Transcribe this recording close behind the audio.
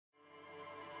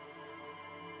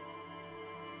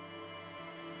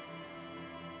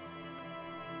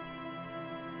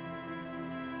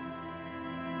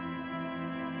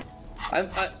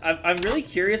I'm really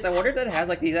curious. I wonder if that has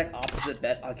like the exact opposite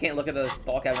bet. I can't look at the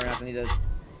ball cap right now. So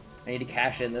I need to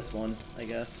cash in this one, I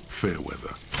guess. Fairweather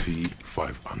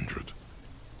T500.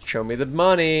 Show me the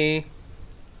money.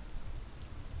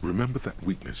 Remember that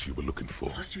weakness you were looking for?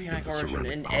 Plus 3 in the conversion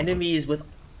ceramic and armor? enemies with.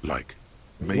 Like,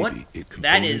 maybe What? it can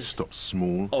That only is stop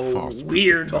small, a fast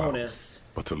weird projectiles, bonus.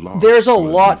 But a large, There's a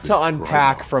lot to slow-moving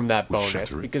unpack Grylon from that will bonus,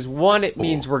 shatter it. because one, it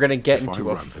means Or we're gonna get if I into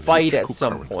a run an fight at electrical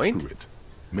some current point. through it,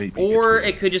 maybe Or will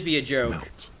it could just be a joke.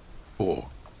 melt. Or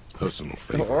personal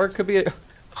favorite. Or it could be a,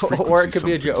 or Frequency it could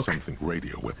be a something, joke. Something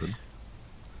radio weapon.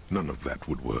 None of that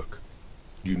would work.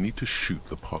 You need to shoot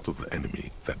the part of the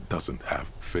enemy that doesn't have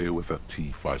Fairweather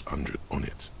T500 on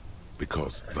it,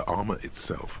 because the armor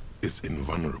itself is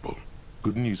invulnerable.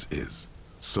 Good news is,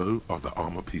 so are the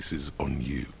armor pieces on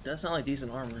you. Does sound like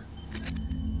decent armor.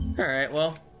 Alright,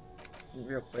 well,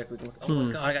 real quick we can look. Oh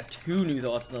my god, I got 2 new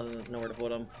thoughts, nowhere to put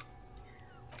them.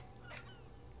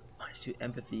 -2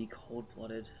 empathy,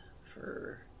 cold-blooded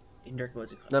for indirect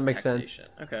modes of That makes sense. taxation.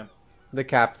 Okay. The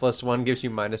capitalist one gives you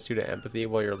 -2 to empathy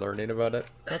while you're learning about it.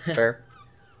 That's fair.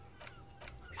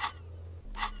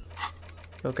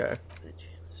 Okay.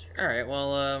 Alright,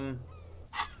 well,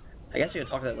 I guess you're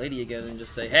gonna talk to that lady again and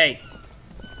just say, hey!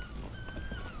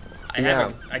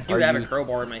 I do have a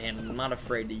crowbar in my hand, and I'm not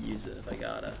afraid to use it if I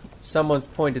gotta. Someone's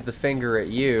pointed the finger at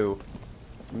you,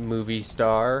 movie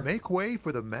star. Make way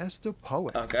for the master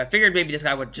poet. Okay, I figured maybe this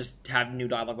guy would just have new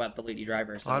dialogue about the lady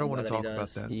driver. I don't want to talk about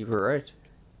that. You were right.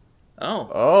 Oh.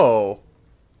 Oh.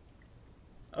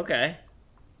 Okay.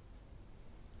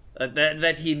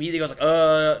 That he immediately goes like,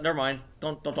 never mind.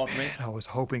 Don't talk to me. Man, I was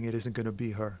hoping it isn't gonna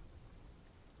be her.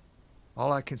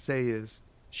 All I can say is,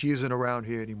 she isn't around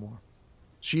here anymore.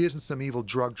 She isn't some evil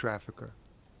drug trafficker.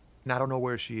 And I don't know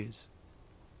where she is.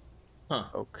 Huh.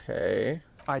 Okay.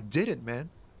 I didn't, man.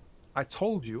 I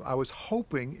told you I was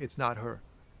hoping it's not her.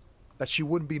 That she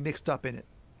wouldn't be mixed up in it.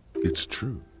 It's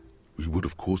true. We would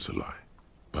of course a lie.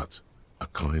 But a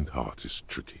kind heart is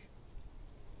tricky.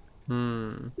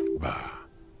 Bah.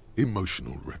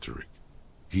 Emotional rhetoric.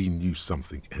 He knew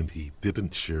something and he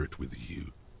didn't share it with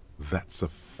you. That's a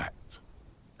fact.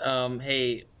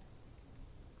 Hey,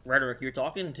 rhetoric, you're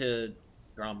talking to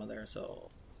grandma there,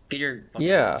 so get your fucking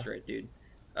thoughts straight, dude.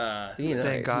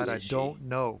 Thank God I don't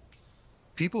know.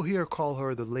 People here call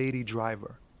her the lady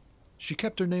driver. She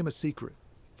kept her name a secret.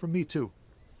 From me too.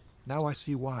 Now I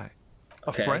see why.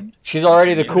 Okay. A friend? She's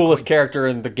already the coolest character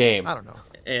in the game. I don't know.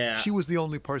 Yeah. She was the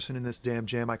only person in this damn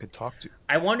jam I could talk to.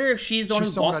 I wonder if she's the one who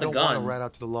someone bought the I don't want gun. to rat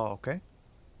out to the law, okay?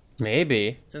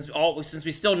 Maybe. Since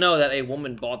we still know that a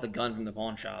woman bought the gun from the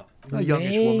pawn shop. A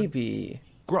youngish woman. Maybe.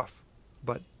 Gruff,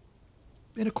 but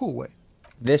in a cool way.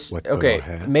 This What okay?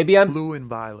 color hair? Maybe I'm. Blue and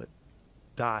violet.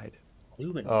 Died.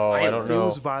 Blue and Oh, I violet. don't It know.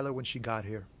 was violet when she got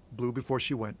here. Blue before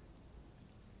she went.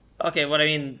 Okay, but I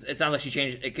mean, it sounds like she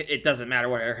changed. It doesn't matter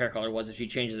what her hair color was if she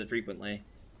changes it frequently.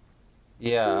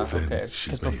 Yeah. Then Okay. she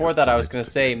Because may before have that, I was died gonna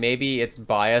today. say maybe it's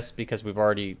biased because we've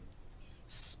already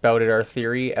spouted our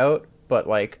theory out, but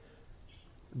like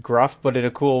gruff, but in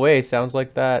a cool way. Sounds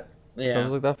like that. Yeah.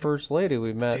 Sounds like that first lady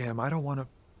we met. Damn, I don't want to.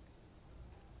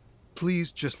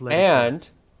 Please just let it And go.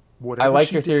 Whatever I like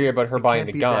she your theory did, about her it buying can't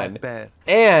the be gun. that bad.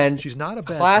 And She's not a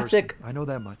bad classic person. I know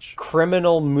that much.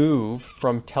 criminal move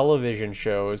from television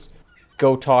shows.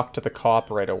 Go talk to the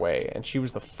cop right away, and she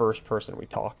was the first person we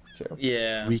talked to.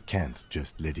 Yeah. We can't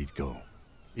just let it go.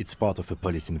 It's part of a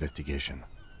police investigation.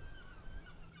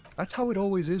 That's how it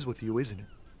always is with you, isn't it?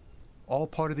 All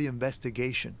part of the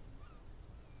investigation.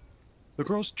 The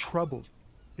girl's troubled.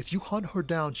 If you hunt her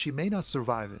down, she may not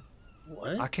survive it.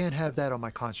 What? I can't have that on my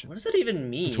What conscience. does that even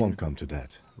mean? It won't come to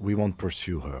that. We won't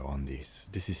pursue her on this.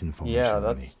 This is information Yeah,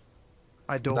 only. that's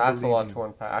I don't a believe lot you. to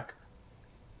unpack.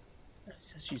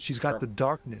 She's got the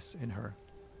darkness in her.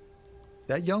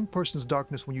 That young person's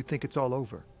darkness when you think it's all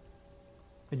over.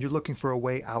 And you're looking for a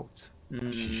way out.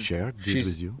 She shared this She's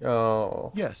with you?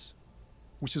 oh Yes.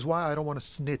 Which is why I don't want to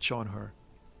snitch on her.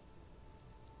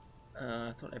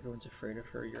 I thought everyone's afraid of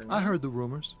her. You're not. I heard the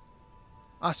rumors.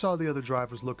 I saw the other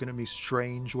drivers looking at me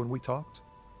strange when we talked.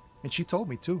 And she told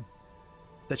me, too,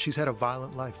 that she's had a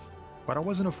violent life. But I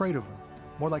wasn't afraid of her.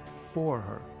 More like for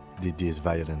her. Did this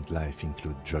violent life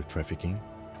include drug trafficking?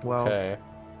 Well, okay.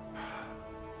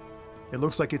 it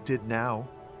looks like it did now.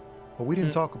 But we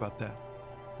didn't talk about that.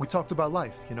 We talked about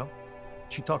life, you know?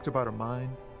 She talked about her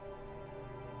mind.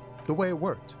 The way it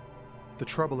worked. The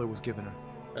trouble it was giving her.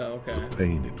 Oh, okay. The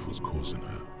pain it was causing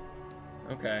her.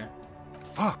 Okay.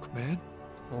 Fuck, man.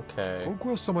 Okay. Go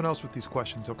grill someone else with these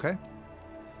questions, okay?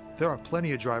 There are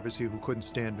plenty of drivers here who couldn't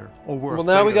stand her. Or were Well,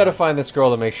 now we afraid got to of her. find this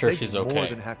girl to make sure They'd she's be more okay.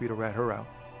 than happy to rat her out.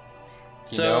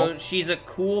 So she's a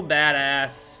cool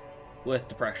badass with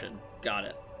depression. Got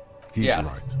it. He's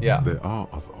Yes, right. yeah. There are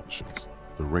other options.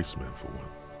 The raceman, for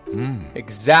one.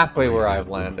 Exactly where Gray-haired I've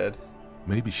woman. landed.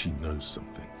 Maybe she knows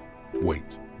something.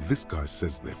 Wait, this guy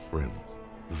says they're friends,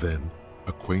 then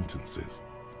acquaintances,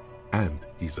 and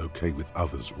he's okay with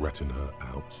others ratting her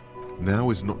out. Now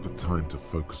is not the time to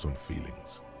focus on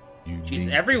feelings. You Jeez,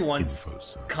 need everyone's info,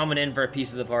 sir. coming in for a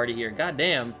piece of the party here. God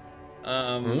damn.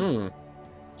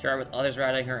 Share with others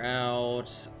ratting her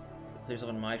out. There's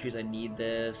someone in my shoes. I need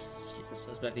this. She's a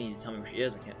suspect. I need to tell me where she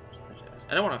is. I can't.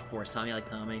 I don't want to force Tommy. I like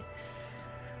Tommy.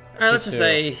 All right, let's just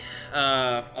say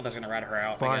others gonna rat her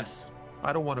out. Fine. I guess.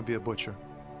 I don't want to be a butcher.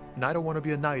 And I don't want to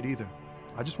be a knight either.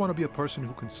 I just want to be a person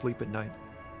who can sleep at night.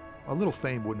 A little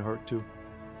fame wouldn't hurt too.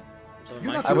 So You're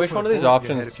my not I gonna wish put one a of these bullet in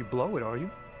your head options- if you blow it, are you?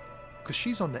 Because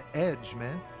she's on the edge,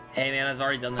 man. Hey man, I've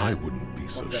already done that. I wouldn't be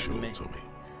so What's that for sure, me? Tommy.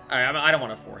 All right, I don't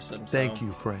want to force him. So. Thank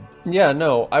you, friend. Yeah,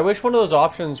 no. I wish one of those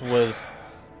options was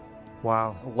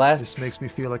Wow. less. This makes me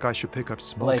feel like I should pick up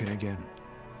smoking like- again.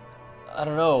 I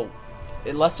don't know,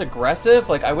 less aggressive.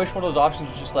 Like, I wish one of those options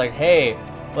was just like, hey,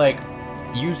 like,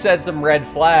 you said some red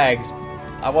flags.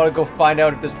 I want to go find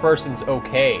out if this person's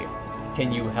okay.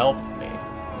 Can you help me?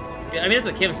 Yeah, I mean, that's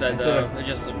what Kim said, Instead though. of- I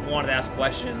just wanted to ask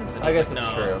questions. And I he's guess like,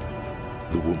 that's no. true.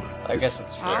 The woman. I is- guess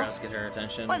that's true. All right, let's get her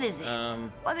attention. What is it?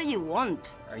 What do you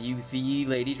want? Are you the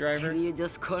lady driver? You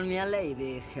just call me a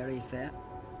lady, Herife.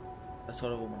 That's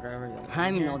what a woman driver.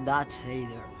 I'm not that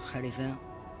either, Herife.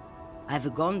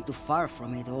 I've gone too far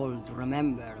from it all to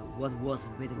remember what was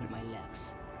between my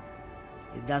legs.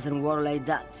 It doesn't work like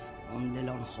that on the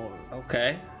long haul.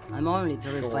 Okay. I'm only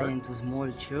terrifying to small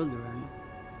children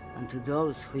and to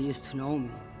those who used to know me.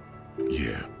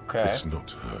 Yeah, Okay. it's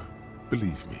not her.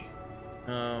 Believe me.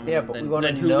 Yeah, but we wanna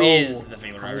then who know- is the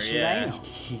female How driver? should I Yeah. know?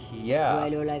 Do I Yeah.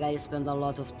 look like I spend a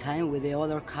lot of time with the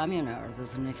other communers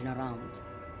sniffing around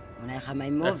when I have my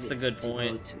movies That's a good to go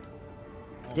point. to?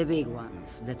 The big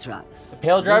ones, the trucks. The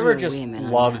pale driver Those are just women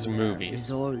and loves men. movies.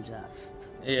 It's all just.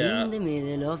 Yeah. In the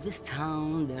middle of this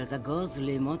town, there's a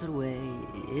ghostly motorway.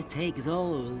 It takes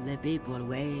all the people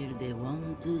where they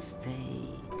want to stay.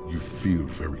 You feel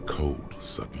very cold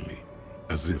suddenly,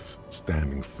 as if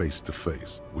standing face to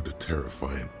face with a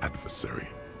terrifying adversary.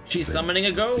 She's Then summoning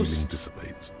a the feeling ghost.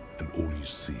 dissipates, and all you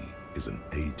see is an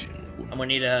aging woman. I'm gonna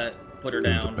need to put her In the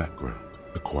down. background,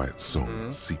 a quiet song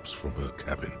seeps from her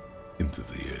cabin into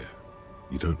the air.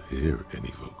 You don't hear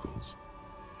any vocals.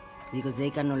 Because they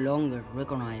can no longer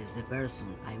recognize the person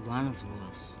I once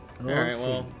was. Alright,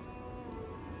 well.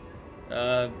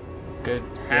 Good.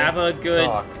 Have a good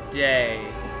talk. day.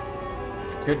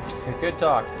 Good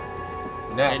talk.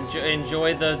 Next.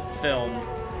 Enjoy the film.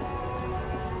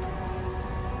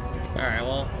 Alright,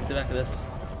 well, let's get back to this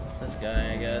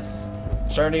guy, I guess.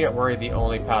 Starting to get worried. The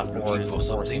only path forward Looking is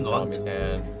for forcing something odd? Tommy's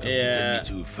hand. Don't you Yeah.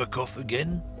 tell me to fuck off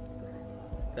again?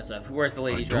 That's up. Where's the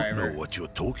lady I don't driver? know what you're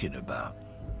talking about.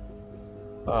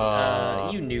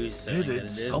 You knew He something did that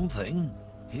it did. something.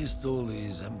 He stole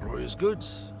his employer's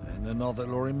goods and another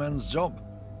lorryman's job.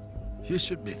 You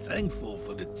should be thankful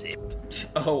for the tip.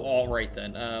 Oh, alright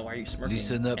then. Why are you smirking?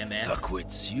 Listen up, MF?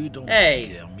 fuckwits. You don't Hey.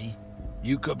 scare me.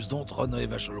 You cubs don't run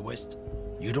Evashel West.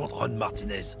 You don't run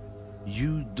Martinez.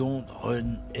 You don't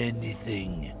run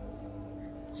anything.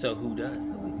 So who does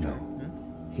the lady No. driver?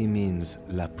 He means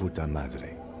La Puta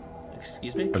Madre.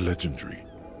 Excuse me? A legendary,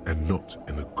 and not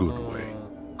in a good way,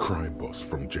 crime boss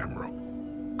from Jamrock.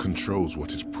 Controls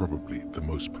what is probably the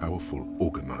most powerful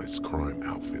organized crime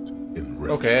outfit in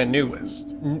Okay, a new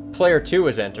West. player 2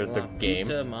 has entered the La game.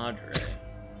 Puta Madre.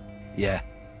 Yeah,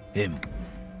 him.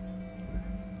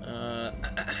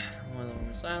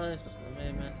 Silence, what's the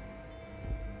amendment?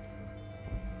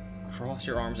 Cross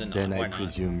your arms and Then nod. I Why not?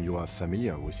 presume you are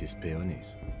familiar with his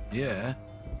peonies. Yeah,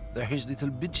 they're his little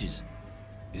bitches.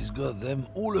 He's got them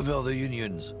all over the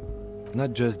unions.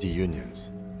 Not just the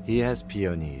unions. He has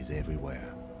peonies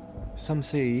everywhere. Some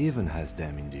say he even has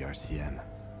them in the RCM.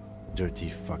 Dirty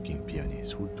fucking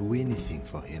peonies who'd do anything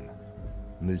for him.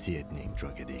 Multi-ethnic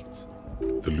drug addicts.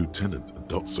 The lieutenant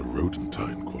adopts a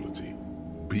rodentine quality.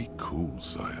 Be cool,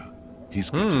 sire. He's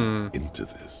getting into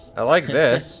this. I like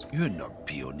this. You're not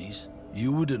peonies.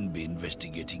 You wouldn't be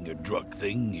investigating a drug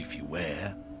thing if you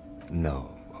were. No,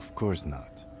 of course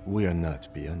not. We are not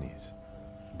peonies.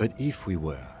 But if we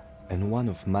were, and one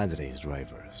of Madre's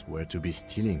drivers were to be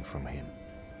stealing from him,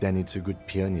 then it's a good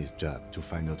peony's job to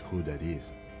find out who that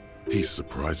is. He's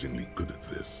surprisingly good at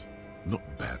this. Not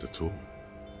bad at all.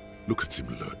 Look at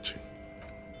him lurching.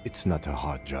 It's not a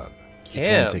hard job. It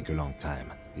Damn. won't take a long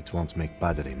time. It won't make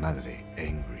Padre Madre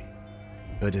angry.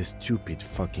 But a stupid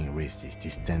fucking racist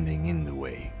is standing in the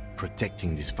way,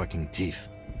 protecting this fucking thief.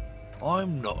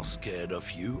 I'm not scared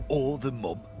of you or the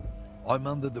mob. I'm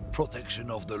under the protection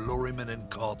of the Lorryman and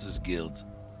Carter's Guild.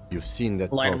 You've seen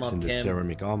that Light 'em corpse up, in the Kim.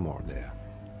 ceramic armor there.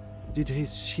 Did his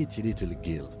shitty little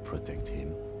guild protect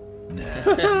him?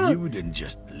 Nah, you wouldn't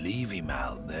just leave him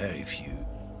out there if you...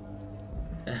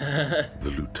 The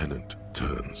lieutenant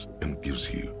turns and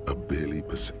gives you a barely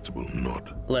perceptible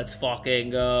nod. Let's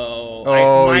fucking go.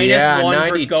 Oh, minus yeah, one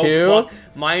 92? for go fuck.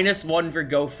 Minus one for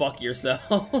go fuck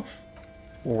yourself.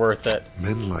 Worth it.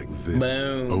 Men like this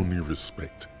Boom. only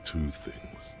respect two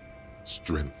things: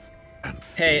 strength and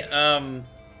fear. Hey,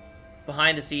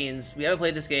 behind the scenes, we haven't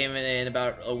played this game in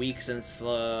about a week since,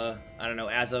 I don't know,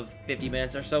 as of 50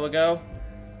 minutes or so ago.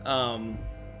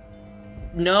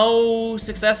 No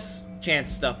success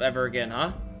chance stuff ever again,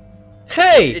 huh?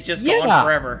 Hey! It's just yeah. gone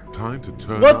forever. Time to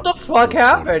turn What up the fuck your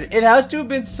happened? volume. It has to have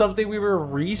been something we were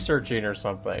researching or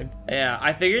something. Yeah,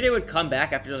 I figured it would come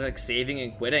back after like saving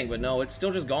and quitting, but no, it's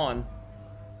still just gone.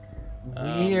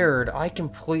 Weird. I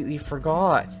completely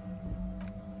forgot.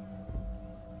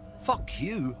 Fuck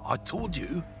you, I told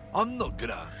you. I'm not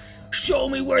gonna... Show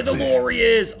me where the There lorry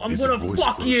is! I'm His gonna voice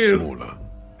fuck grows you! smaller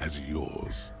as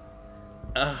yours.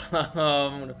 I'm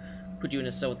gonna put you in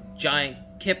a cell with a giant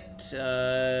kipped,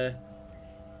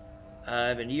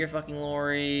 I've been to your fucking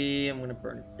lorry. I'm gonna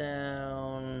burn it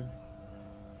down.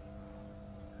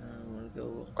 I'm gonna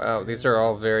go. Wow, these are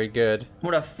all very good. I'm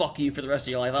gonna fuck you for the rest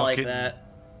of your life. I like Fucking that.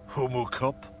 Homo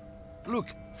cop.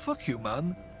 Look, fuck you,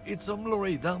 man. It's some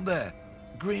lorry down there.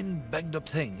 Green, banged up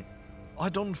thing. I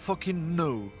don't fucking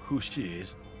know who she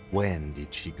is. When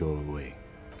did she go away?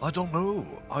 I don't know.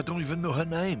 I don't even know her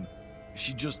name.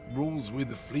 She just rolls with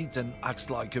the fleet and acts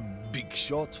like a big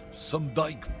shot. Some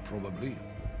dyke, probably.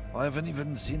 I haven't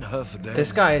even seen her for days.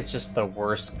 This guy is just the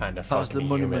worst kind of How's fucking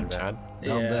the human, monument man.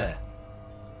 down Yeah. there?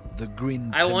 The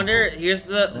green I wonder. temple. Here's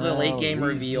the Now late game leave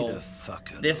me reveal. the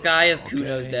fuck This alone, guy is okay?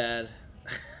 Kuno's dad.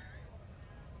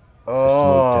 A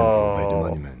small temple by the Oh.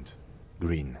 monument.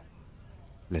 Green.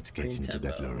 Let's get Green into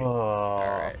that temple. lorry. Oh.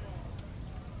 Alright.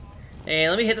 Hey,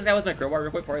 let me hit this guy with my crowbar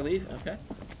real quick before I leave. Okay.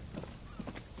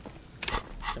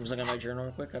 I'm just looking at my journal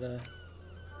real quick. Gotta.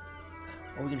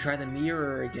 Oh, we can try the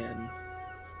mirror again.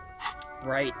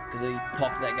 Right, because I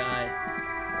talked to that guy.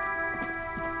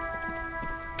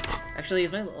 Actually,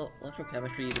 is my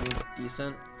electrochemistry even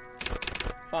decent?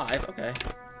 5, okay.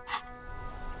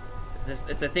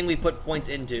 It's a thing we put points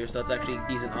into, so it's actually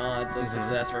decent odds of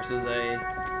success versus a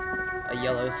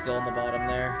yellow skill on the bottom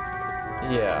there.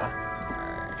 Yeah.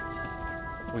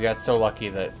 Alright. We got so lucky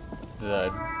that the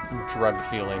drug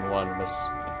feeling one was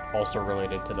also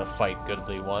related to the fight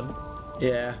goodly one.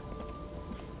 Yeah.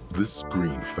 This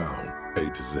screen found A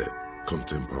to Z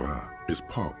Contemporain is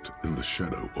parked in the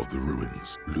shadow of the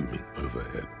ruins looming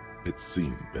overhead. It's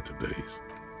seen better days.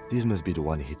 This must be the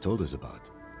one he told us about.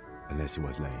 Unless he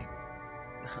was lying.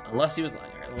 Unless he was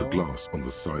lying. Right? The glass on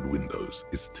the side windows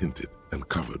is tinted and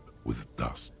covered with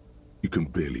dust. You can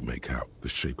barely make out the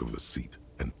shape of the seat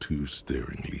and 2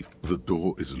 steering levers. The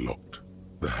door is locked.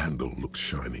 The handle looks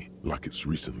shiny, like it's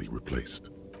recently replaced.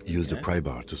 Use the Okay. pry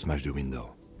bar to smash the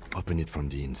window. Open it from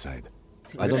the inside.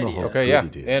 I Good don't know idea. how Okay, good yeah,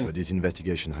 it is, in. but this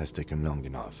investigation has taken long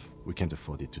enough. We can't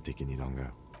afford it to take any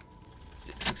longer.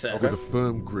 Success. With a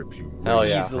firm grip, you Hell raise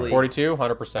yeah. Easily. 42, a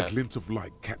 100%. glint of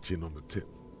light catching on the tip.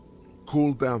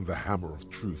 Call down the hammer of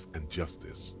truth and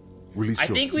justice. Release I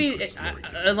your think we, secrets,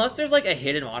 Morrigan. unless there's like a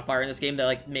hidden modifier in this game that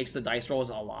like makes the dice rolls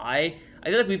a lie, I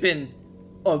feel like we've been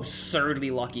absurdly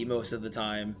lucky most of the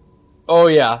time. Oh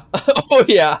yeah. Oh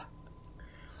yeah.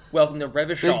 Welcome to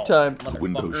Revachol, Big time. The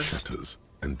window motherfucker. shatters,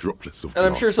 and droplets of And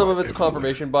I'm glass sure some of fly it's everywhere,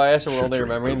 confirmation bias and we're only shattering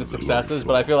remembering the over lorry successes, but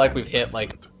floor I feel like and we've hit like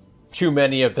pavement. too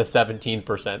many of the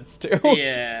 17% too.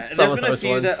 Yeah, Some there's of been a those few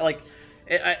ones. that like,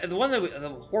 the one that the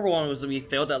horrible one was that we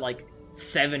failed at like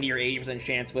 70 or 80%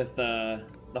 chance with the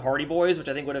Hardy Boys, which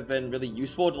I think would have been really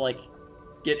useful to like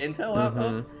get intel out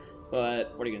of.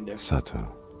 But what are you gonna do?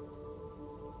 Sato.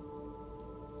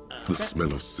 The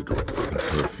smell of cigarettes and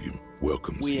perfume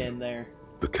welcomes We you. in there.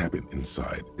 The cabin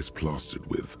inside is plastered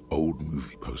with old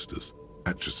movie posters.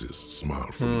 Actresses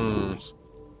smile from the walls.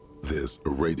 There's a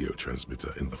radio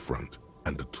transmitter in the front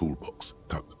and a toolbox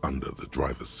tucked under the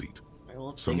driver's seat. Alright, well,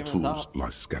 let's Some take it from the tools top. lie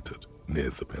scattered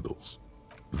near the pedals.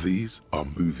 These are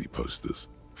movie posters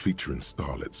featuring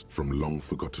starlets from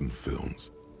long-forgotten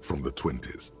films from the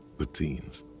 20s, the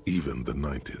teens, even the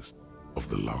 90s of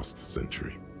the last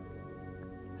century.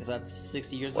 Because that's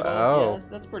 60 years Wow. ago. Yeah,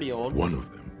 that's pretty old. One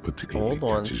of them particularly Old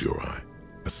ones. catches your eye.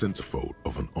 A centerfold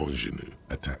of an ingenue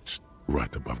attached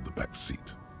right above the back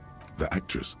seat. The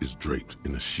actress is draped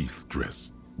in a sheath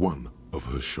dress, one of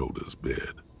her shoulders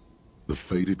bared. The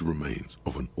faded remains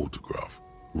of an autograph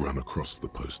run across the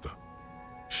poster.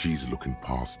 She's looking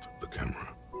past the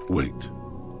camera. Wait,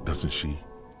 doesn't she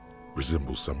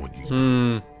resemble someone you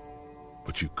know?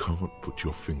 But you can't put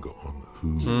your finger on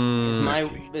who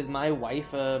exactly. Is my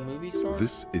wife a movie star?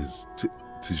 This is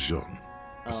Tijon,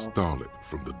 a starlet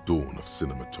from the dawn of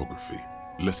cinematography,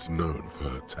 less known for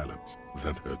her talent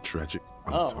than her tragic,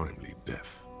 untimely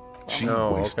death. She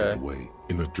wasted away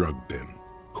in a drug den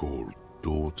called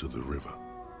Door to the River,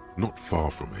 not far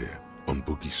from here on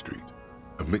Boogie Street,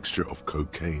 a mixture of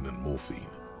cocaine and morphine.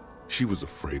 She was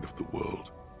afraid of the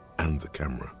world and the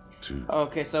camera too.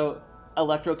 Okay, so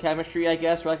electrochemistry, I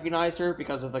guess, recognized her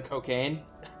because of the cocaine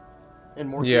and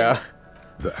morphine. Yeah.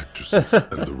 The actresses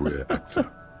and the rear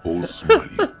actor all smile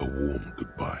you a warm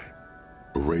goodbye.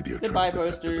 A radio transmitter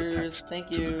is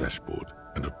attached to the dashboard,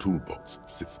 and a toolbox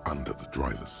sits under the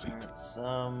driver's seat.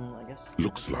 I guess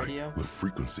Looks like radio. the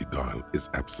frequency dial is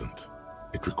absent.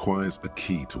 It requires a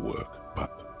key to work,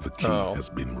 but the key has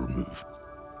been removed,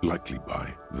 likely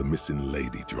by the missing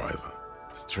lady driver.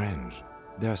 Strange.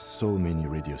 There are so many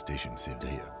radio stations saved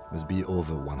here. Must be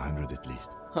over 100 at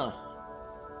least. Huh.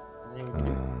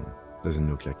 Doesn't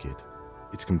look like it.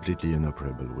 It's completely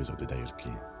inoperable without a dial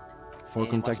key. For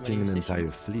contacting an entire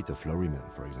fleet of lorrymen,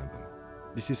 for example.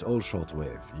 This is all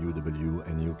shortwave, UW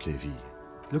and UKV.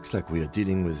 Looks like we are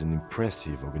dealing with an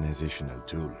impressive organizational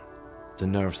tool. The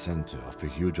nerve center of a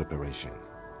huge operation,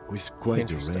 with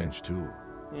quite a range too.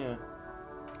 Yeah.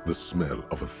 The smell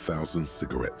of 1,000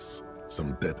 cigarettes,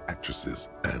 some dead actresses,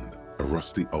 and a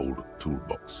rusty old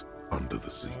toolbox under the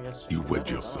seat. You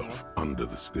wedge yourself under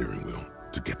the steering wheel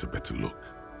to get a better look.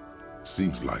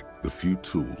 Seems like the few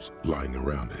tools lying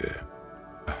around here,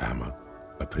 a hammer,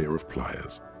 a pair of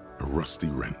pliers, a rusty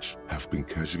wrench, have been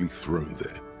casually thrown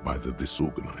there by the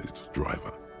disorganized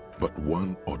driver. But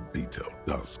one odd detail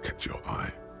does catch your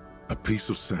eye. A piece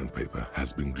of sandpaper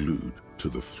has been glued to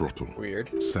the throttle.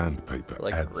 Weird. Sandpaper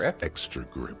Like adds grip? extra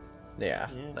grip. Yeah,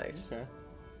 nice. Okay.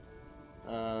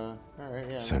 Alright,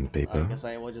 yeah. Sandpaper? I guess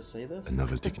I will just say this. A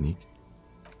novel technique.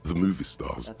 The movie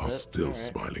stars That's are it? still Alright.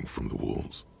 smiling from the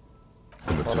walls.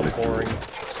 A metallic boring. drawer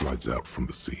slides out from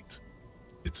the seat.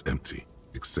 It's empty,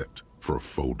 except for a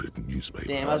folded newspaper.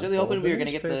 Damn, I was really hoping we were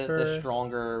gonna get the Newspaper.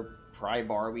 stronger pry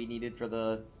bar we needed for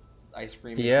the ice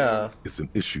cream. Yeah. It's an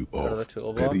issue Out of the of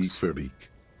toolbox. Petty Ferik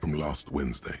from last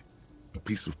Wednesday. A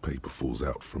piece of paper falls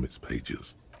out from its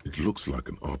pages. It looks like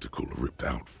an article ripped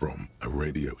out from a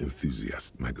radio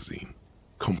enthusiast magazine.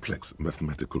 Complex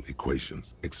mathematical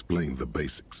equations explain the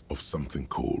basics of something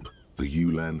called the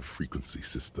ULAN frequency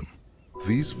system.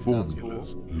 These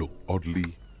formulas look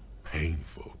oddly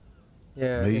painful.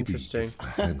 Yeah, Maybe interesting. it's the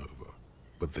hangover,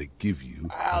 but they give you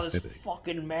Wow, a this headache.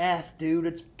 fucking math, dude.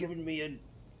 It's giving me a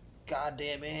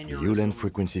goddamn The aneurysm. ULAN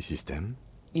frequency system.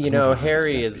 You know,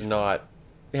 Harry is not.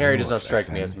 Harry does not strike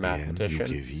me as a FM, mathematician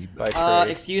UKV, by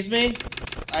trade. Excuse me?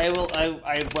 I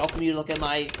welcome you to look at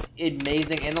my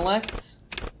amazing intellect.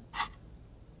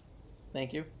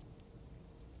 Thank you.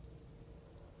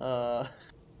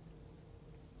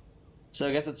 So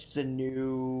I guess it's just a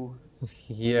new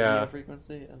Yeah.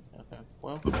 frequency? Okay,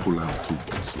 well. The pull-out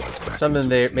toolbox slides back Something into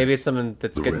they its maybe nest. it's something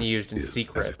that's The getting rest used in is as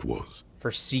secret it was.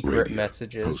 for secret Radio,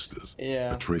 messages. posters,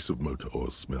 Yeah. a trace of motor oil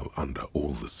smell under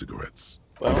all the cigarettes.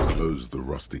 Well- They close the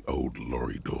rusty old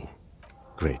lorry door.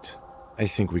 Great. I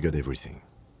think we got everything.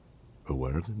 A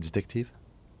word, detective?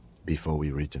 Before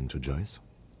we return to Joyce?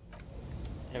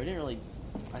 Yeah, we didn't really.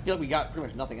 I feel like we got pretty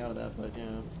much nothing out of that, but you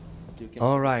know.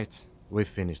 All right, we've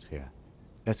finished here.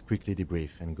 Let's quickly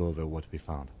debrief and go over what we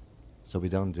found, so we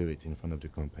don't do it in front of the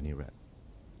company rep.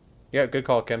 Yeah, good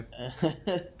call, Kim.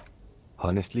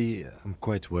 Honestly, I'm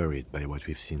quite worried by what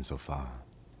we've seen so far.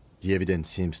 The evidence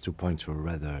seems to point to a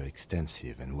rather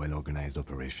extensive and well-organized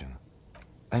operation.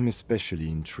 I'm especially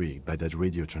intrigued by that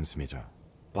radio transmitter,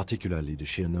 particularly the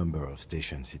sheer number of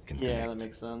stations it can Yeah, connect. that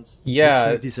makes sense. Yeah,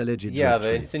 like this alleged yeah. drug The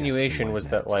trade insinuation casting was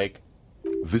wide that net. like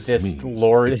This this means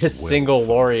lorry, it's this single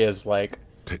well-funded. lorry is like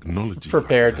Technology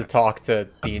prepared like to that, talk to a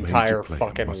the major entire player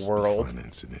fucking must be world.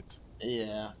 financing it.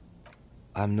 Yeah.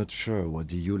 I'm not sure what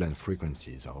the ULAN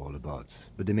frequencies are all about,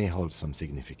 but they may hold some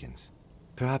significance.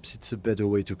 Perhaps it's a better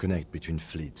way to connect between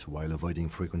fleets while avoiding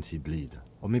frequency bleed.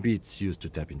 Or maybe it's used to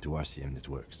tap into RCM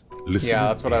networks. Listening Yeah,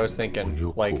 that's what I was in thinking, on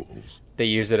your like, calls, They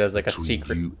use it as like a Between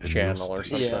secret you and your channel or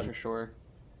station. something. Yeah, for sure.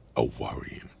 a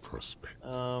worrying prospect.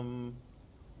 What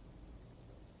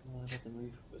about the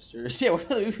movie posters? Yeah, what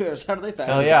about the movie posters? How do they find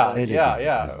Oh, us? yeah. Elegant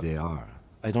yeah. as they are,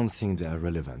 I don't think they are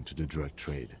relevant to the drug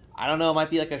trade. I don't know. It might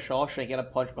be like a Shawshank. Get a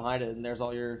punch behind it, and there's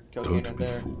all your cocaine Don't right be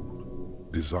there. fooled.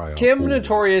 Desire Kim always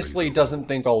notoriously plays a doesn't role.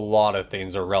 think a lot of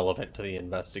things are relevant to the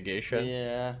investigation.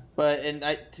 Yeah, but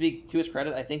to his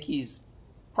credit, I think he's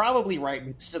probably right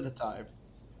most of the time.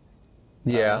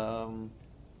 Yeah.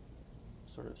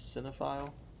 Sort of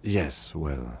cinephile. Yes,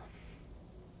 well,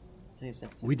 I think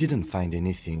it's we didn't find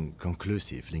anything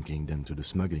conclusive linking them to the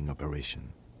smuggling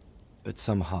operation. But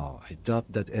somehow, I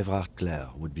doubt that Everard Clare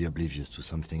would be oblivious to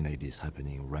something like this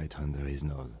happening right under his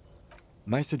nose.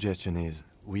 My suggestion is,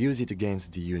 we use it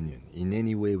against the Union in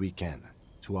any way we can,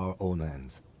 to our own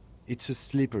ends. It's a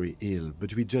slippery hill,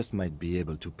 but we just might be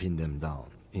able to pin them down,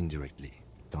 indirectly,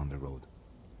 down the road.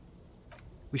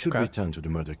 We should return to the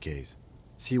murder case,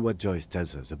 see what Joyce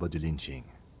tells us about the lynching.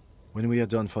 When we are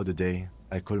done for the day,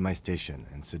 I call my station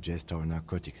and suggest our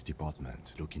narcotics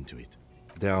department look into it.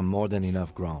 There are more than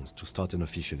enough grounds to start an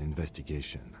official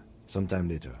investigation, sometime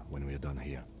later when we are done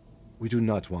here. We do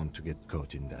not want to get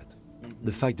caught in that.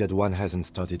 The fact that one hasn't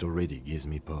started already gives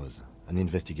me pause. An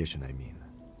investigation, I mean.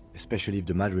 Especially if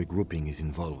the Madrid grouping is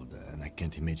involved, and I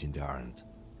can't imagine they aren't.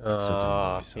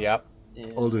 Yep.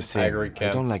 All the same, agree, I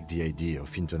Ken. don't like the idea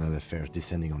of internal affairs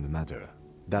descending on the matter.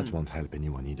 That won't help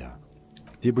anyone either.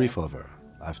 Debrief over,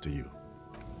 after you.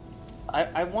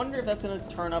 I wonder if that's gonna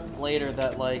turn up later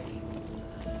that, like,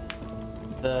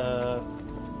 the...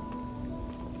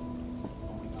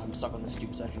 Oh my god, I'm stuck on this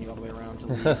stupid section all the way around to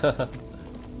leave.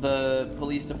 The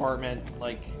police department,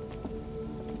 like...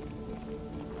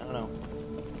 I don't know.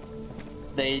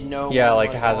 They know... Yeah, what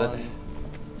like, went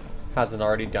hasn't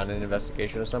already done an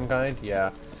investigation of some kind?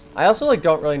 Yeah. I also, like,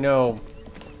 don't really know...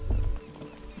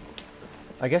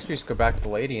 I guess we just go back to the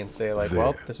lady and say, like,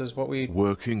 well, There. this is what we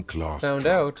Working class found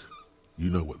drunk. out. You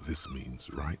know what this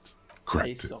means, right? Cracked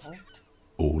it. Assault?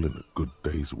 All in a good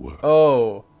day's work.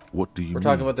 Oh, What do you we're mean?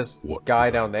 talking about this What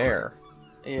guy did I down there.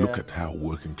 Yeah. Look at how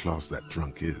working class that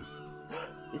drunk is.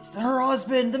 It's her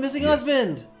husband! The missing Yes.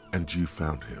 husband! And you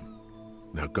found him.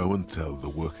 Now go and tell the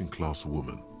working class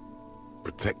woman.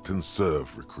 Protect and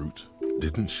serve, recruit.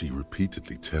 Didn't she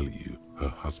repeatedly tell you her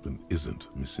husband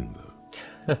isn't missing though?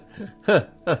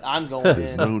 I'm going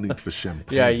There's in. no need for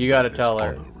champagne. Yeah, you gotta when tell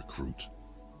there's her. honor, recruit.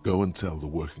 Go and tell the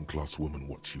working class woman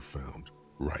what you found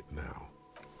right now.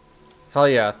 Hell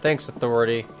yeah, thanks,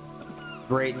 authority.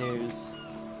 Great news.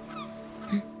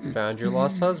 Found your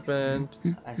lost husband.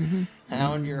 I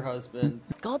found your husband.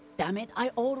 God damn it, I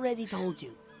already told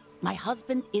you. My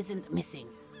husband isn't missing.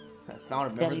 I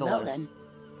found him Very well then. nevertheless.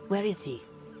 Where is he?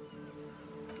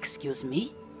 Excuse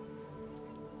me?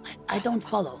 I don't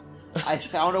follow. I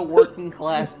found a working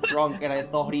class drunk and I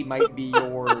thought he might be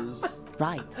yours.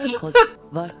 Right, because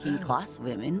working class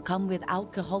women come with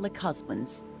alcoholic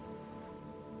husbands.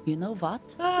 You know what?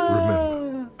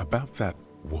 Remember, about that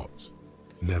what?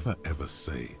 Never ever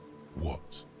say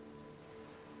what.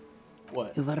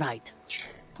 What? You were right.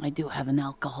 I do have an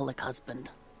alcoholic husband.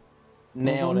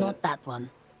 Nailed Although it. not that one.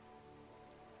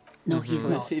 No, he's Is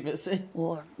not. he missing?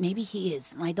 Or maybe he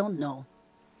is, I don't know.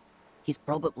 He's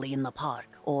probably in the park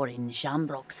or in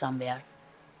Shamrock somewhere,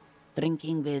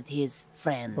 drinking with his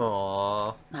friends.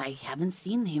 Aww. I haven't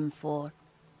seen him for...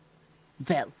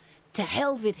 Well, to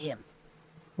hell with him.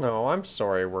 No, I'm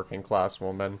sorry, working class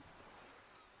woman.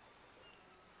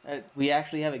 We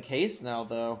actually have a case now,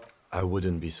 though. I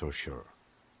wouldn't be so sure.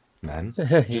 Ma'am,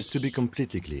 just to be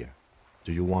completely clear,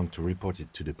 do you want to report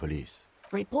it to the police?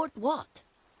 Report what?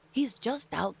 He's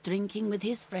just out drinking with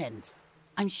his friends.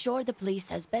 I'm sure the police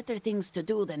has better things to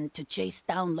do than to chase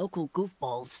down local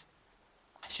goofballs.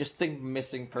 I just think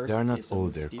missing persons. They are not case are all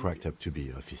they're cracked up mysterious. to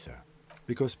be, officer.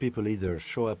 Because people either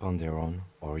show up on their own,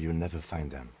 or you never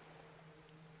find them.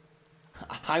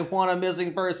 I want a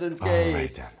missing persons All right,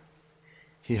 case. then.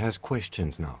 He has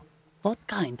questions now. What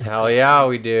kind of Hell yeah,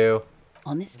 we questions? do.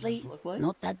 Honestly, Look like?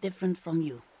 not that different from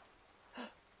you. Oh,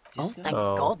 Disco? thank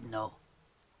Oh. God, no.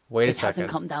 Wait a It hasn't second.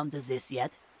 come down to this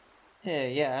yet.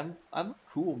 Hey, yeah, I'm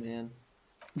cool, man.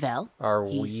 Well, Are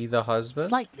he's we the husband?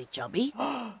 slightly chubby.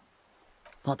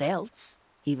 What else?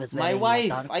 He was My wearing a wife,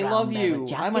 dark I brown love leather you.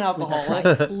 jacket I'm an with a alcoholic.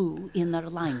 black blue inner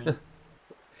lining.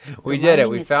 We The did it.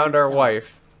 lining We is found our hand-sewn.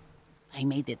 wife. I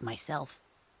made it myself.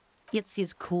 It's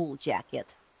his cool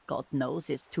jacket. God knows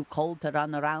it's too cold to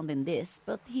run around in this,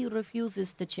 but he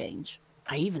refuses to change.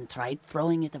 I even tried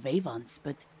throwing it away once,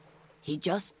 but he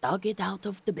just dug it out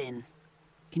of the bin.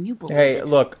 Can you believe Hey, it?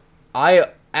 look,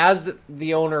 as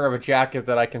the owner of a jacket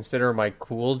that I consider my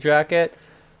cool jacket,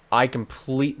 I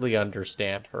completely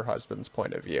understand her husband's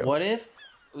point of view. What if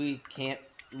we can't?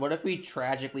 What if we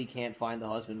tragically can't find the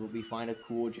husband? Will we find a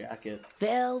cool jacket?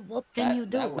 Well, what can you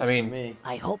do? That works I mean, for me.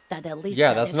 I hope that at least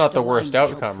Yeah, that that's not the extra worst wine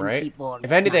helps outcome, him right? keep warm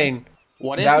If at anything, night.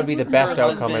 What that if would be the her best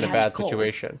outcome husband in a has bad cold?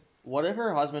 situation. What if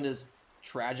her husband is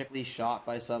tragically shot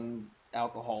by some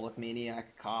alcoholic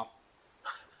maniac cop.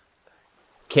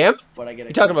 Kim? But I get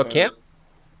You talking about Kim?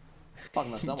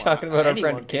 Talking about someone. Talking about our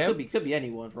anyone. friend Kim? Could be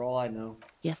anyone for all I know.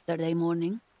 Yesterday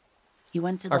morning, he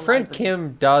went to the Our friend library.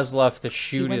 Kim does love to He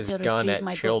shoot went his to gun retrieve at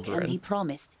my book, children. and he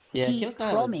promised. Yeah, he Kim's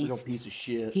kind of a real promised piece of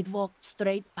shit. he'd walk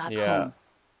straight back home.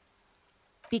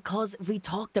 Because we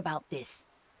talked about this.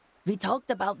 We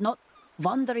talked about not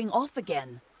wandering off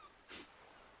again.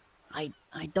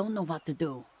 I don't know what to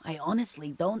do. I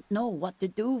honestly don't know what to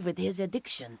do with his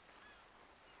addiction.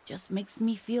 Just makes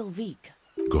me feel weak.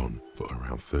 Gone for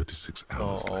around 36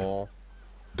 hours then. Oh.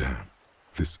 Damn,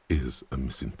 this is a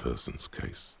missing persons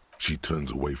case. She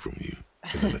turns away from you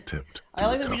in an attempt to I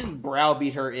like that we recover. just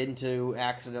browbeat her into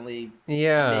accidentally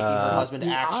Yeah. making her husband We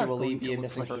are actually going be to a look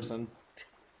missing for him. person.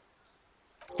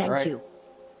 Thank Alright. you.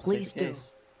 Please do.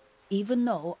 Even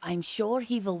though I'm sure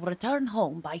he will return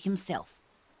home by himself.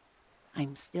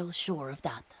 I'm still sure of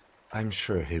that. I'm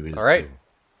sure he will All right. too.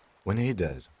 When he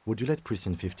does, would you let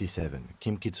Precinct 57,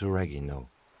 Kim Kitsuragi, know?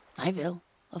 I will.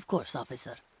 Of course,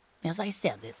 officer. As I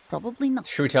said, it's probably not.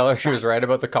 Should we tell her she was right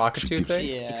about the She cockatoo gives thing?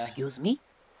 Yeah. Excuse me?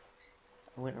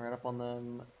 I went right up on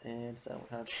them and said, what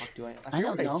kind of fuck do I... I forget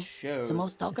don't what know. chose. The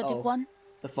most talkative Oh, one?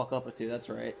 The fuck up a two, that's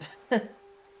right.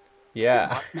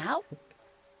 Yeah. Now?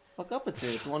 Fuck up a two,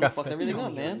 it's the one who fucks everything No,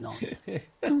 up, you're man. not.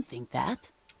 Don't think that.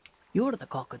 You're the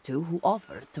cockatoo who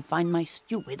offered to find my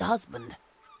stupid husband.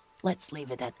 Let's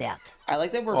leave it at that. I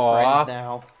like that we're Aw. friends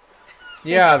now.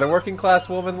 Yeah, the working class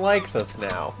woman likes us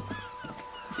now.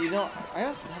 You know,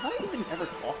 have I even ever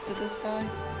talked to this guy?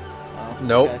 Oh,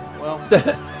 Nope. okay.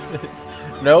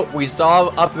 Well, Nope, we saw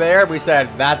him up there, we said,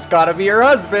 that's gotta be your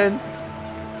husband.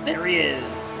 there he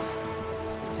is.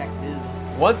 Detective.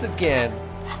 Once again,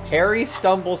 Harry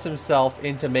stumbles himself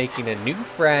into making a new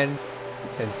friend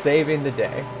and saving the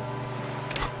day.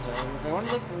 So I want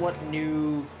to look for what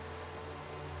new...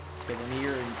 Okay, the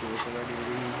mirror into this already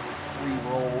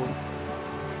re-rolled.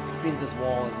 Which means this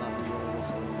wall is not re-rolled,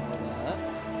 so we know that.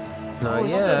 Oh,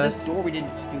 there's also this door we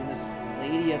didn't do, this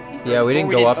lady up here. Yeah, we This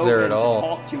didn't door go up there open at all. To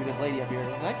talk to this lady up here.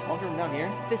 Can I talk to her down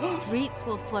here? The streets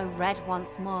will flow red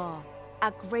once more.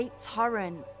 A great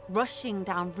torrent rushing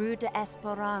down Rue de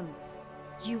Esperance.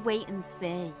 You wait and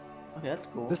see. Okay, that's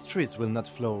cool. The streets will not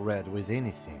flow red with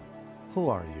anything. Who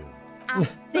are you? I'm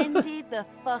Cindy the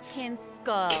fucking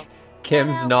Skull.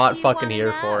 Kim's else not do you fucking wanna here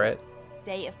know? for it.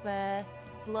 Date of birth,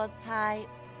 blood type,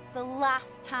 the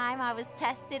last time I was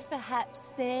tested for Hep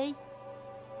C.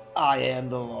 I am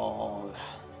the law.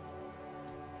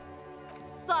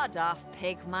 Sod off,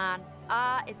 pig man.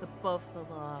 Art is above the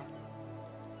law.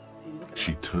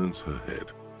 She turns her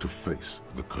head to face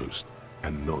the coast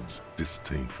and nods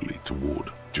disdainfully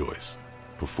toward Joyce,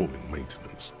 performing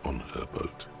maintenance on her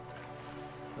boat.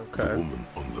 The Okay. woman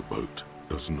on the boat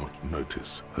does not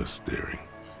notice her staring.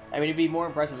 I mean, it'd be more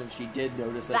impressive if she did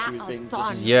notice that she was That being son.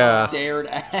 just Yeah. stared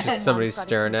at. Just somebody's Someone's gotta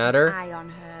staring keep at an her. eye on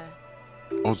her.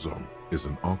 Ozon is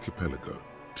an archipelago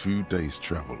 2 days'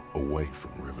 travel away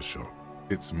from Rivershot.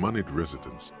 Its moneyed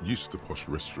residents, used to posh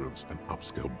restaurants and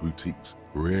upscale boutiques,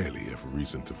 rarely have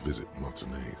reason to visit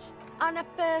Martinez. On a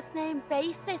first name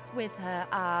basis with her,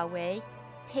 are we?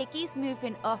 Piggy's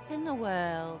moving up in the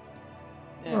world.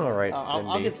 Yeah. All right, I'll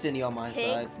Cindy. get Cindy on my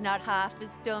side. Pig's not half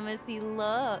as dumb as he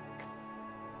looks.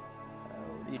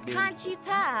 What do you do? Can't you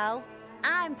tell?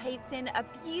 I'm painting a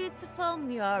beautiful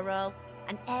mural,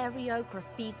 an aereo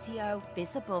graffitio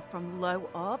visible from low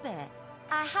orbit.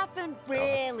 I haven't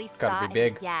really it's gotta be started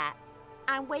big. yet.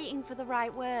 I'm waiting for the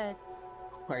right words.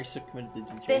 Why are you so committed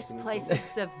to This chasing place thing? is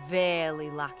severely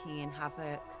lacking in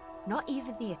havoc. Not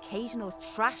even the occasional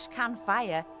trash can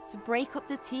fire to break up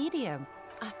the tedium.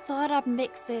 I thought I'd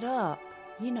mix it up,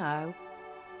 you know,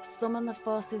 summon the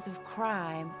forces of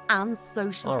crime and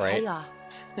social All right.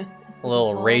 chaos. A little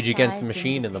Your Rage Against the sized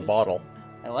Machine in the invitation. bottle.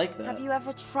 I like that. Have you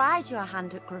ever tried your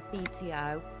hand at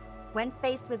graffitio? When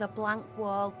faced with a blank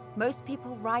wall, most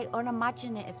people write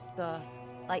unimaginative stuff,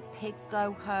 like pigs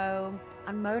go home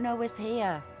and Mona was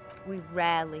here. We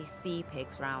rarely see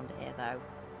pigs round here, though.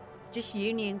 Just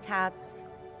union cards.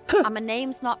 And my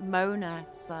name's not Mona,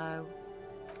 so...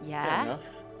 Fair Yeah? enough.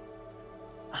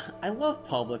 I love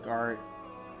public art.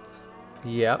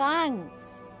 Yep.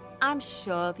 Thanks. I'm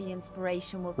sure the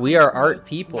inspiration will come We are to me art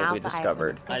people, now we that I have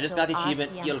an discovered. I just got the official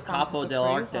achievement RCM Il stamp Capo of del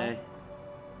approval. Arte.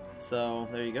 So,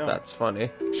 there you go. That's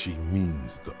funny. She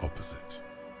means the opposite.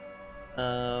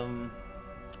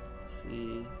 Let's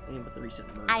see. Anything but the recent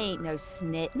murder. I ain't no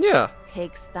snitch. Yeah.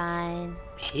 Pigstein.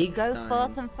 Pigstein. Go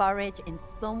forth and forage in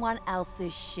someone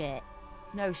else's shit.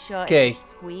 No shortage Okay. of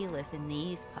squealers in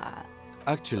these parts.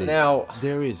 Actually, Now-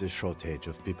 there is a shortage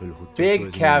of people who Big took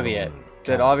us in caveat. normal.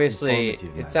 that Calm, obviously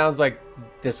informative man. it sounds like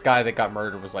this guy that got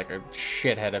murdered was like a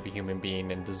shithead of a human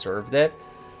being and deserved it.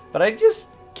 But I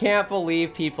just can't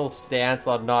believe people's stance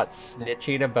on not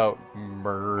snitching about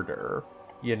murder,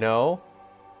 you know?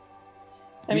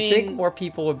 I You'd think mean- more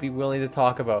people would be willing to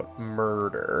talk about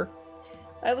murder.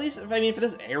 At least, I mean, for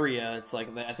this area, it's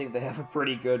like I think they have a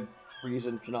pretty good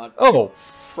reason to not Oh,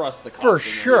 trust the cops. for in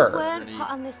sure. You weren't put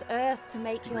on this earth to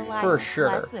make your life For sure.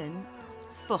 pleasant.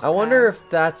 I wonder Fucker. if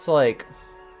that's like...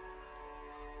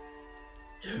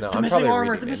 No, The I'm missing probably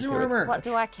armor, reading the missing into it. armor. What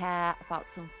do I care about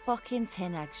some fucking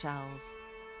tin eggshells?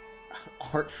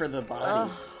 Art for the body. Ugh,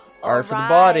 Art for the alright,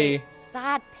 body.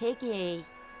 Sad piggy.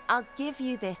 I'll give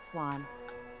you this one.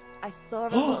 I saw a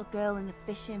little girl in the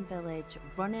fishing village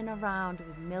running around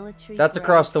with military. That's grade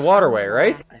across the waterway,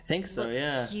 right? handwear. I think so,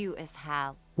 yeah. Cute as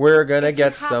hell. We're gonna If you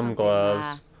get some haven't been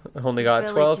gloves. Only got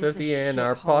Village is a $12.50 in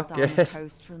our shithole down the pocket.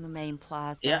 coast from the main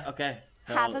plaza. Yeah, okay.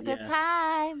 Have Hell a good yes.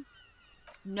 time.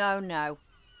 No.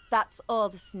 That's all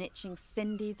the snitching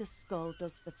Cindy the Skull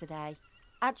does for today.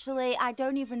 Actually, I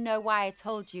don't even know why I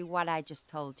told you what I just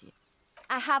told you.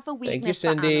 I have a weakness Thank you,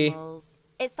 Cindy. for animals.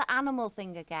 It's the animal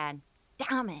thing again.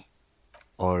 Damn it.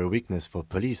 Or a weakness for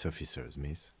police officers,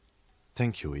 miss.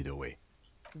 Thank you either way.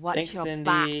 Watch Thanks, your Cindy.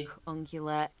 back,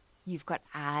 Ungulate. You've got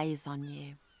eyes on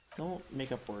you. Don't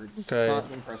make up words. Okay. It's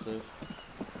not impressive.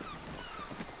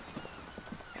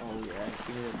 Oh yeah,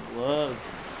 give me the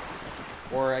gloves.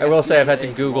 Or I guess will say give I've me had to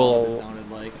a Google- glove, it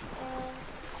sounded like.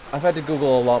 I've had to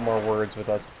Google a lot more words with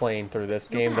us playing through this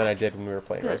You're game than I back. did when we were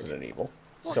playing Good. Resident Evil.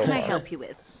 What So can I far. help you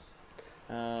with?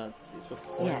 Let's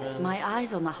see. Yes, my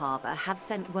eyes on the harbour have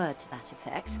sent word to that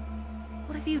effect.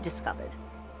 What have you discovered?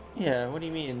 Yeah, what do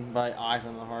you mean by eyes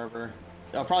on the harbor?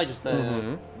 Oh, probably just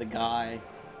the guy,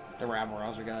 the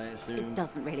rabble-rouser guy, I assume. It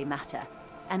doesn't really matter.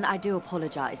 And I do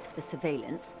apologise for the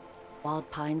surveillance. Wild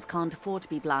Pines can't afford to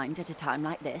be blind at a time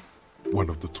like this. One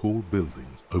of the tall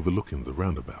buildings overlooking the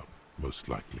roundabout, most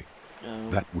likely. Oh.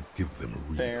 That would give them a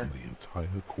read Fair. on the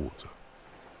entire quarter.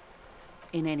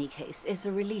 In any case, it's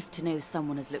a relief to know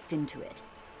someone has looked into it.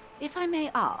 If I may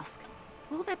ask,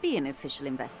 will there be an official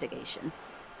investigation?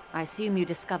 I assume you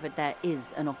discovered there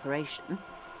is an operation.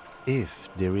 If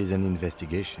there is an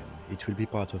investigation, it will be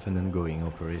part of an ongoing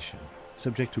operation,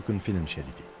 subject to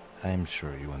confidentiality. I'm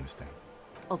sure you understand.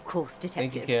 Of course,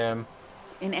 Thank you, detectives. Cam.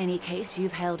 In any case,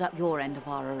 you've held up your end of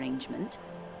our arrangement.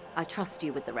 I trust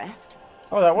you with the rest.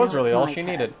 Oh, that was Now really it's all my she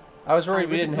turn. needed. I was worried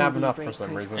we wouldn't didn't have normally enough for break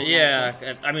some reason. protocol Yeah, like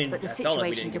this, I mean, but the I felt like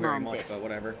we situation didn't get very demands much, it. but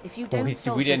whatever. If you Well, don't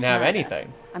solve we didn't this have murder,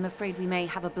 anything. I'm afraid we may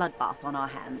have a bloodbath on our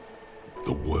hands.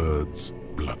 The words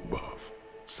bloodbath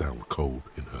sound cold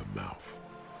in her mouth.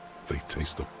 They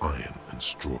taste of iron and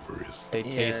strawberries. They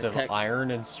Yeah, taste of tech-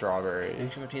 iron and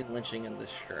strawberries. Between lynching and the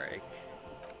strike.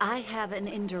 I have an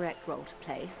indirect role to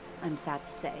play, I'm sad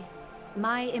to say.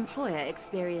 My employer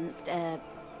experienced a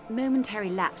momentary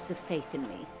lapse of faith in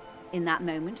me. In that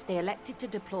moment, they elected to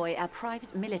deploy a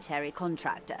private military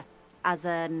contractor as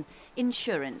an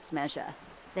insurance measure.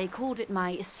 They called it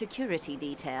my security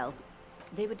detail.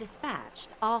 They were dispatched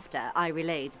after I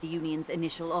relayed the union's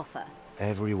initial offer.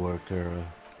 Every worker...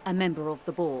 A member of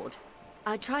the board.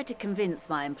 I tried to convince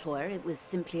my employer it was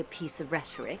simply a piece of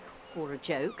rhetoric or a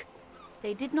joke.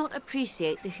 They did not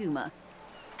appreciate the humor.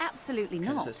 Absolutely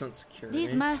not. Consistent security.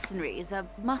 These mercenaries are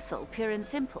muscle, pure and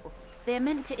simple. They are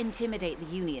meant to intimidate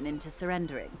the Union into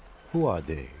surrendering. Who are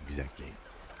they, exactly?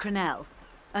 Crenell,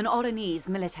 an Oranese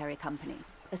military company.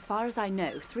 As far as I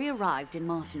know, 3 arrived in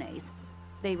Martinez.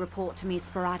 They report to me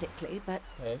sporadically, but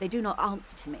Okay. they do not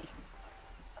answer to me.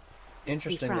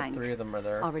 Interesting that frank, 3 of them are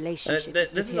there. Our relationship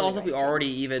This is also if we deteriorating. already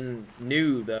even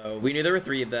knew, though. We knew there were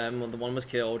 3 of them when the one was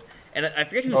killed. And I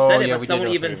forget who Oh, said it, yeah, but we did someone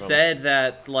know 3 even of them. said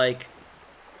that, like,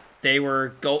 they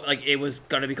were it was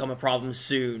gonna become a problem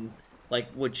soon.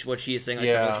 Like, what she is saying, like,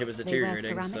 Yeah. the relationship is They wear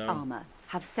deteriorating, ceramic so... armor,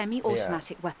 have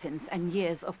semi-automatic weapons, and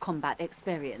years of combat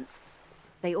experience.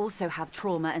 They also have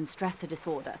trauma and stressor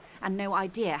disorder, and no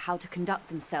idea how to conduct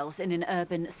themselves in an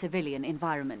urban civilian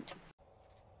environment.